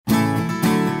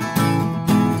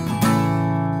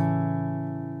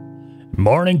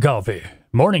Morning coffee.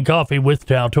 Morning coffee with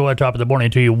Taltoa. Top of the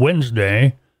morning to you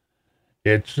Wednesday.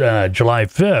 It's July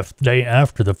 5th, day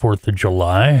after the 4th of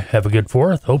July. Have a good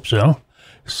 4th. Hope so.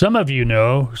 Some of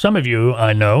you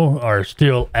I know are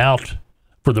still out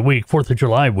for the week, 4th of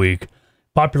July week.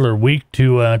 Popular week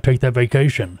to take that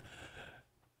vacation.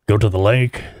 Go to the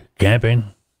lake,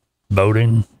 camping,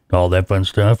 boating, all that fun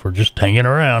stuff, or just hanging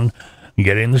around,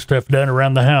 getting the stuff done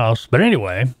around the house. But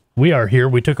anyway, we are here.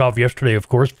 We took off yesterday, of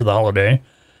course, for the holiday,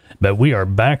 but we are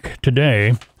back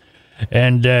today.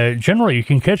 And generally, you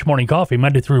can catch Morning Coffee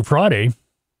Monday through Friday,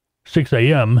 6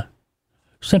 a.m.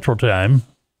 Central Time,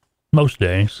 most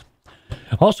days.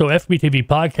 Also, FBTV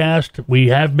Podcast, we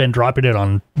have been dropping it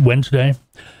on Wednesday.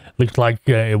 Looks like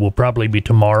it will probably be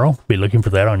tomorrow. Be looking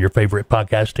for that on your favorite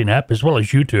podcasting app, as well as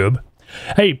YouTube.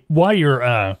 Hey, while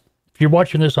you're if you're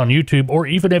watching this on YouTube, or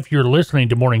even if you're listening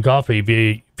to Morning Coffee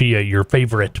via your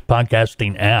favorite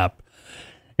podcasting app,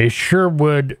 it sure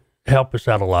would help us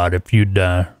out a lot if you'd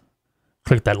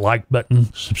click that like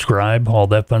button, subscribe, all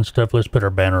that fun stuff. Let's put our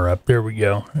banner up. There we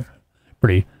go.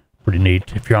 Pretty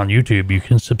neat. If you're on YouTube, you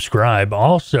can subscribe.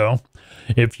 Also,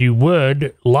 if you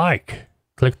would click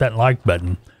that like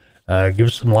button. Give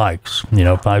us some likes.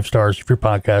 5 stars if you're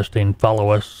podcasting.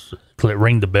 Follow us.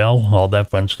 Ring the bell. All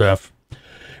that fun stuff.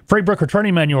 Freight Broker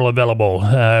Training Manual available.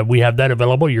 We have that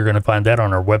available. You're going to find that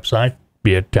on our website,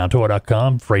 be it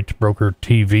Taltoa.com,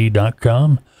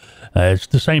 FreightBrokerTV.com. It's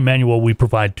the same manual we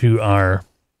provide to our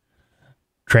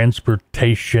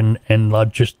transportation and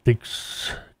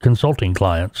logistics consulting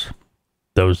clients,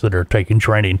 those that are taking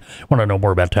training. Want to know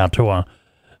more about Taltoa?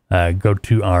 Go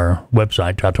to our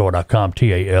website, Taltoa.com,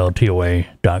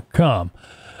 Taltoa.com.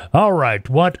 All right,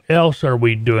 what else are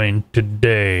we doing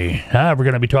today? We're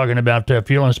going to be talking about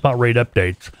fuel and spot rate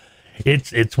updates.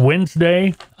 It's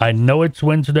Wednesday. I know it's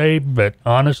Wednesday, but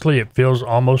honestly, it feels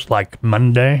almost like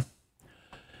Monday.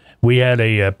 We had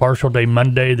a partial day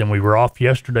Monday, then we were off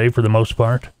yesterday for the most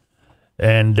part,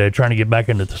 and trying to get back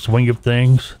into the swing of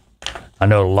things. I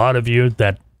know a lot of you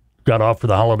that got off for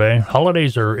the holiday.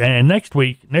 Holidays are, and next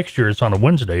year it's on a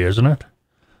Wednesday, isn't it?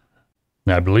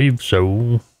 I believe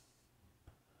so.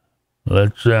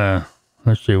 Let's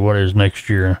see, what is next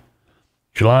year?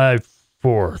 July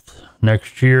 4th.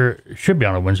 Next year, it should be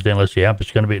on a Wednesday unless the app is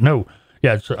going to be,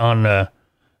 it's on,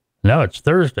 no, it's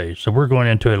Thursday. So we're going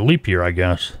into a leap year, I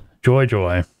guess.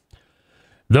 Joy.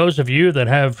 Those of you that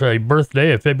have a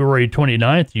birthday of February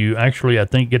 29th, you actually, I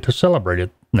think, get to celebrate it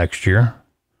next year.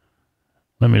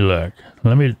 Let me look.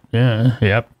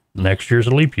 Yep. Next year's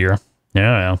a leap year.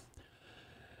 Yeah.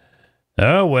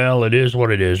 Oh, well, it is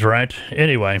what it is, right?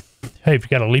 Anyway, hey, if you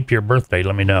got a leap year birthday,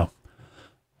 let me know.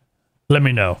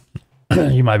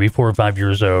 You might be 4 or 5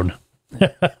 years old.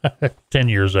 10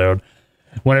 years old.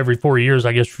 One every 4 years,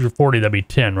 I guess if you're 40, that'd be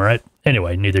 10, right?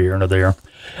 Anyway, neither here nor there.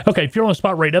 Okay, fuel and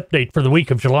spot rate update for the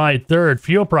week of July 3rd.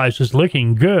 Fuel prices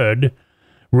looking good.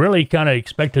 Really kind of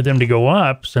expected them to go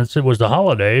up since it was the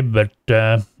holiday, but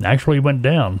actually went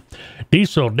down.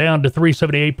 Diesel down to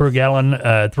 $3.78 per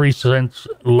gallon, 3 cents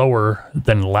lower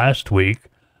than last week.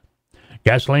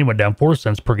 Gasoline went down 4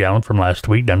 cents per gallon from last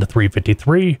week, down to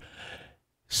 $3.53.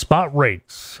 Spot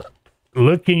rates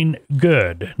looking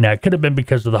good. Now, it could have been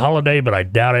because of the holiday, but I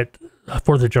doubt it.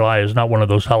 4th of July is not one of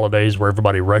those holidays where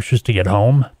everybody rushes to get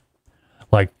home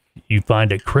like you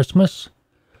find at Christmas.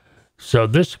 So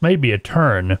this may be a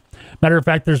turn. Matter of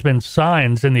fact, there's been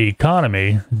signs in the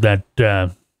economy that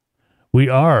we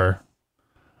are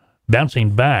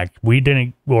bouncing back. We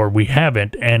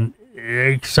haven't. And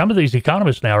some of these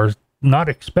economists now are not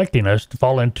expecting us to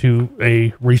fall into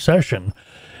a recession.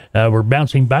 We're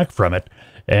bouncing back from it,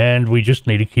 and we just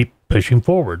need to keep pushing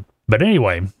forward. But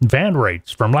anyway, van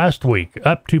rates from last week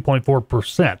up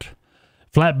 2.4%.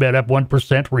 Flatbed up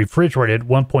 1%. Refrigerated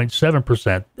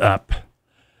 1.7% up.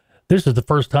 This is the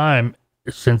first time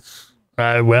since,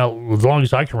 as long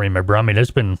as I can remember, I mean,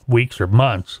 it's been weeks or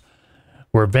months,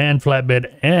 where van, flatbed,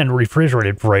 and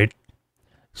refrigerated freight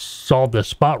saw the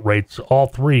spot rates, all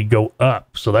three, go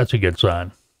up. So that's a good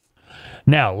sign.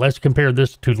 Now, let's compare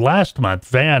this to last month.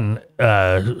 Van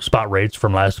spot rates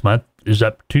from last month is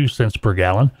up 2 cents per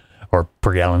gallon, or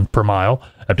per mile,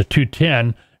 up to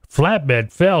 2.10.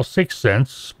 Flatbed fell 6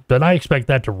 cents, but I expect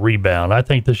that to rebound. I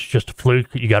think this is just a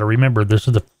fluke. You got to remember, this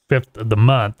is the 5th of the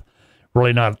month.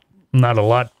 Really not a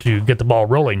lot to get the ball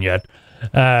rolling yet.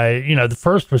 The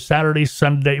first was Saturday,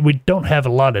 Sunday. We don't have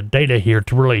a lot of data here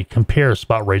to really compare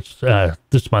spot rates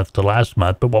this month to last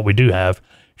month, but what we do have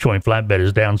showing flatbed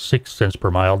is down 6 cents per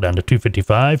mile, down to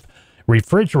 $2.55.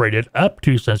 Refrigerated up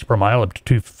 2 cents per mile, up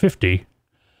to $2.50.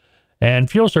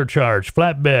 And fuel surcharge,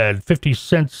 flatbed, 50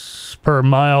 cents per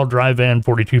mile, dry van,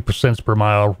 42 cents per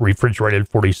mile, refrigerated,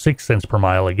 46 cents per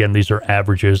mile. Again, these are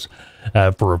averages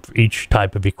for each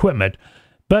type of equipment.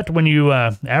 But when you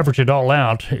average it all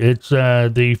out, it's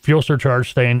the fuel surcharge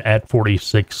staying at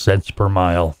 46 cents per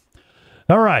mile.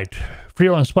 All right,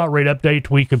 fuel and spot rate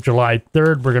update, week of July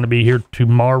 3rd. We're going to be here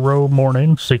tomorrow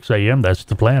morning, 6 a.m. That's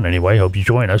the plan anyway. Hope you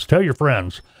join us. Tell your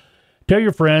friends. Tell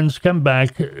your friends, come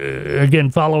back.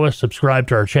 Again, follow us, subscribe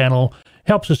to our channel.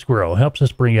 Helps us grow, helps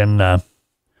us bring in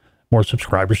more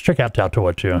subscribers. Check out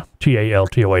Taltoa too,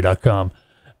 TALTOA.com.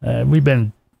 We've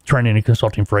been training and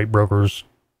consulting freight brokers,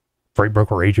 freight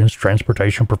broker agents,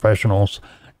 transportation professionals,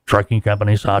 trucking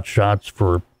companies, hot shots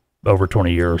for over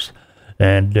 20 years.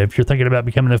 And if you're thinking about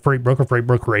becoming a freight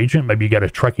broker agent, maybe you got a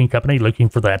trucking company looking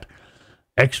for that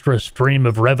extra stream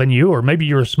of revenue, or maybe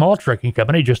you're a small trucking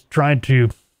company just trying to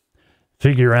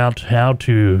figure out how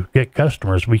to get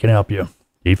customers, we can help you.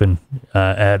 Even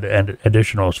add an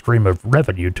additional stream of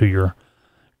revenue to your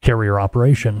carrier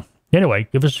operation. Anyway,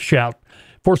 give us a shout.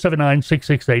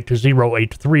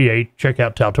 479-668-0838. Check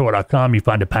out Taltoa.com. You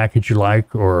find a package you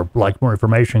like or like more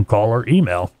information, call or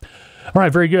email. All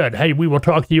right, very good. Hey, we will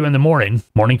talk to you in the morning.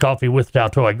 Morning coffee with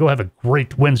Taltoa. Go have a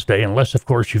great Wednesday, unless, of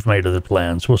course, you've made other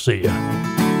plans. We'll see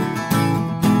you.